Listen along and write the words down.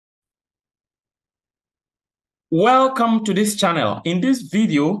Welcome to this channel. In this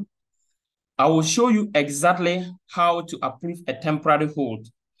video, I will show you exactly how to approve a temporary hold.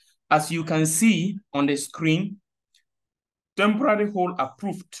 As you can see on the screen, temporary hold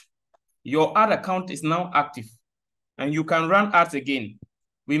approved. Your ad account is now active and you can run ads again.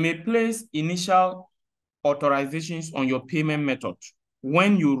 We may place initial authorizations on your payment method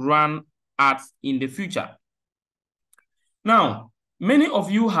when you run ads in the future. Now, many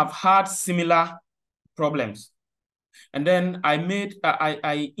of you have had similar problems. And then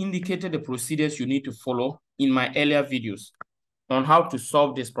I indicated the procedures you need to follow in my earlier videos on how to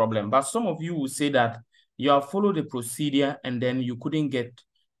solve this problem. But some of you will say that you have followed the procedure and then you couldn't get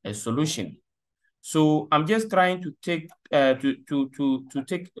a solution. So I'm just trying to take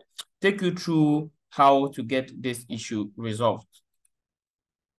you through how to get this issue resolved.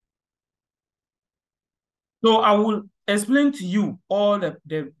 So I will explain to you all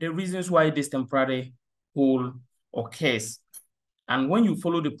the reasons why this temporary hold occurs. And when you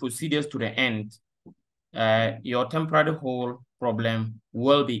follow the procedures to the end, your temporary hold problem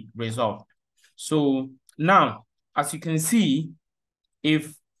will be resolved. So now, as you can see,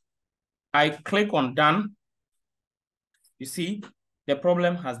 if I click on done, you see the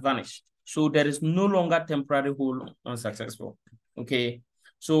problem has vanished. So there is no longer temporary hold unsuccessful. Okay.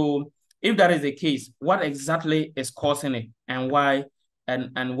 So if that is the case, what exactly is causing it and why,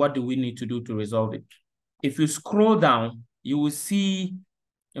 and what do we need to do to resolve it? If you scroll down, you will see,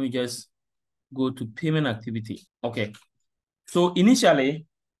 let me just go to payment activity. Okay. So initially,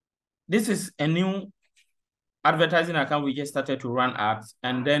 this is a new advertising account. We just started to run ads,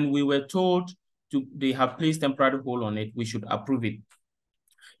 and then we were told they have placed temporary hold on it. We should approve it.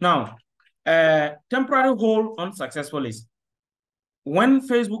 Now, temporary hold unsuccessful is when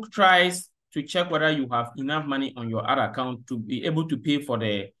Facebook tries to check whether you have enough money on your ad account to be able to pay for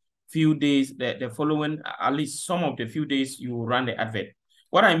the few days, the following, at least some of the few days you run the advert.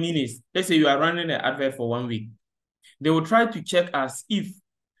 What I mean is, let's say you are running the advert for 1 week. They will try to check as if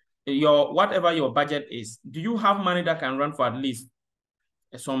whatever your budget is, do you have money that can run for at least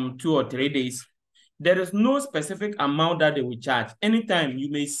some 2 or 3 days? There is no specific amount that they will charge. Anytime you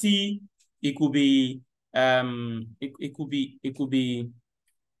may see it could be it could be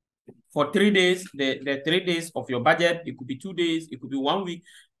for 3 days, the 3 days of your budget, it could be 2 days, it could be 1 week.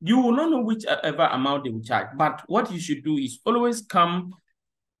 You will not know whichever amount they will charge. But what you should do is always come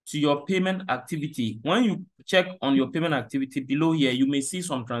to your payment activity. When you check on your payment activity below here, you may see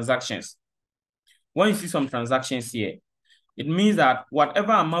some transactions. When you see some transactions here, it means that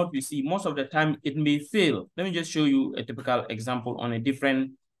whatever amount you see, most of the time it may fail. Let me just show you a typical example on a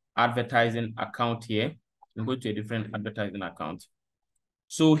different advertising account here. We'll go to a different advertising account.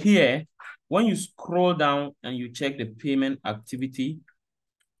 So here, when you scroll down and you check the payment activity,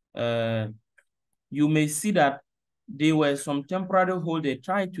 you may see that there were some temporary hold. They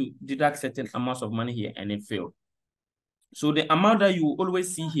tried to deduct certain amounts of money here and it failed. So the amount that you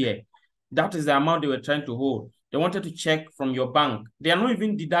always see here, that is the amount they were trying to hold. They wanted to check from your bank. They are not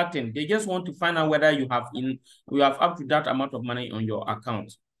even deducting. They just want to find out whether you have up to that amount of money on your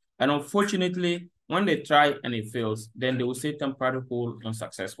account. And unfortunately, when they try and it fails, then they will say temporary hold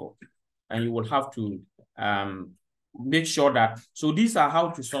unsuccessful. And you will have to make sure that, so these are how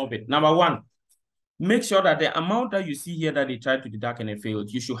to solve it. Number one, make sure that the amount that you see here that they try to deduct and it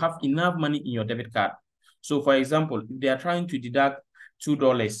fails, you should have enough money in your debit card. So for example, if they are trying to deduct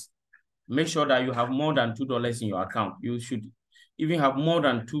 $2, make sure that you have more than $2 in your account. You should even have more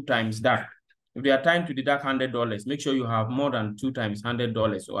than 2 times that. If they are trying to deduct $100, make sure you have more than 2 times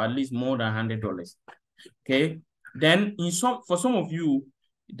 $100 or at least more than $100. Okay. Then for some of you,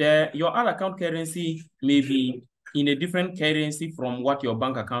 your ad account currency may be in a different currency from what your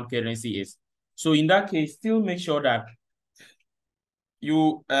bank account currency is. So in that case, still make sure that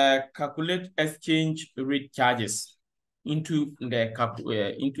you calculate exchange rate charges into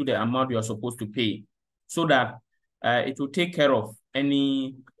the amount you are supposed to pay, so that it will take care of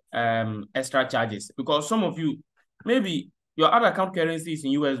any extra charges. Because some of you, maybe your other account currency is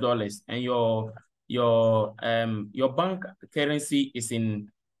in US dollars and your bank currency is in,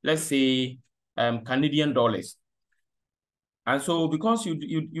 let's say, Canadian dollars. And so because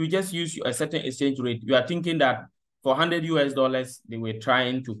you just use a certain exchange rate, you are thinking that for 100 US dollars, they were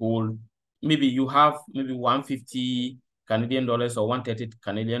trying to hold, maybe you have maybe 150 Canadian dollars or 130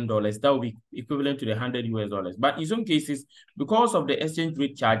 Canadian dollars, that will be equivalent to the 100 US dollars. But in some cases, because of the exchange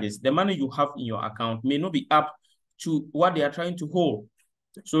rate charges, the money you have in your account may not be up to what they are trying to hold.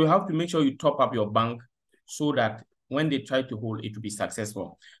 So you have to make sure you top up your bank so that when they try to hold, it will be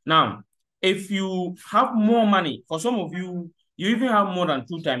successful. Now, if you have more money, for some of you, you even have more than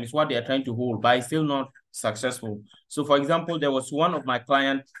 2 times what they are trying to hold, but it's still not successful. So for example, there was one of my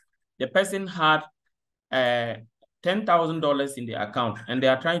clients, the person had $10,000 in the account and they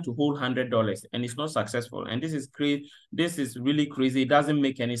are trying to hold $100 and it's not successful. And this is crazy. This is really crazy. It doesn't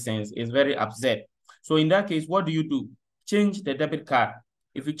make any sense. It's very upset. So in that case, what do? Change the debit card.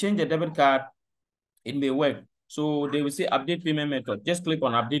 If you change the debit card, it may work. So they will say update payment method. Just click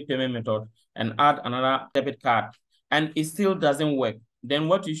on update payment method and add another debit card. And it still doesn't work. Then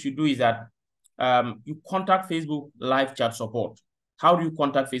what you should do is that you contact Facebook live chat support. How do you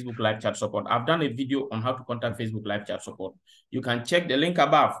contact Facebook live chat support? I've done a video on how to contact Facebook live chat support. You can check the link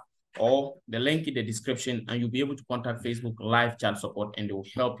above or the link in the description and you'll be able to contact Facebook live chat support and they will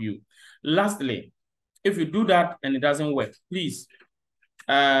help you. Lastly, if you do that and it doesn't work, please,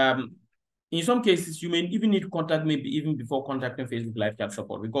 in some cases, you may even need to contact me even before contacting Facebook live chat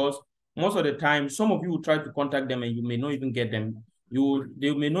support, because most of the time, some of you will try to contact them and you may not even get them.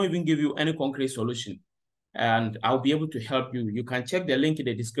 They may not even give you any concrete solution. And I'll be able to help you. You can check the link in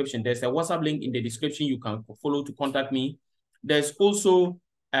the description. There's a WhatsApp link in the description you can follow to contact me. There's also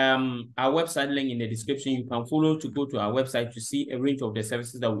our website link in the description. You can follow to go to our website to see a range of the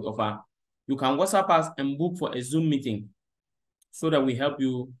services that we offer. You can WhatsApp us and book for a Zoom meeting so that we help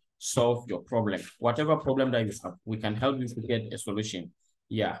you solve your problem. Whatever problem that you have, we can help you to get a solution.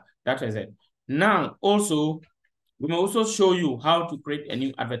 Yeah, that is it. Now, also, we may also show you how to create a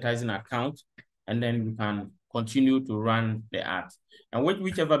new advertising account, and then we can continue to run the ads. And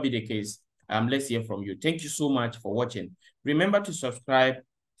whichever be the case, let's hear from you. Thank you so much for watching. Remember to subscribe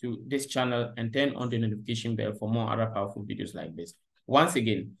to this channel and turn on the notification bell for more other powerful videos like this. Once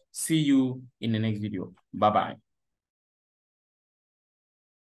again, see you in the next video. Bye-bye.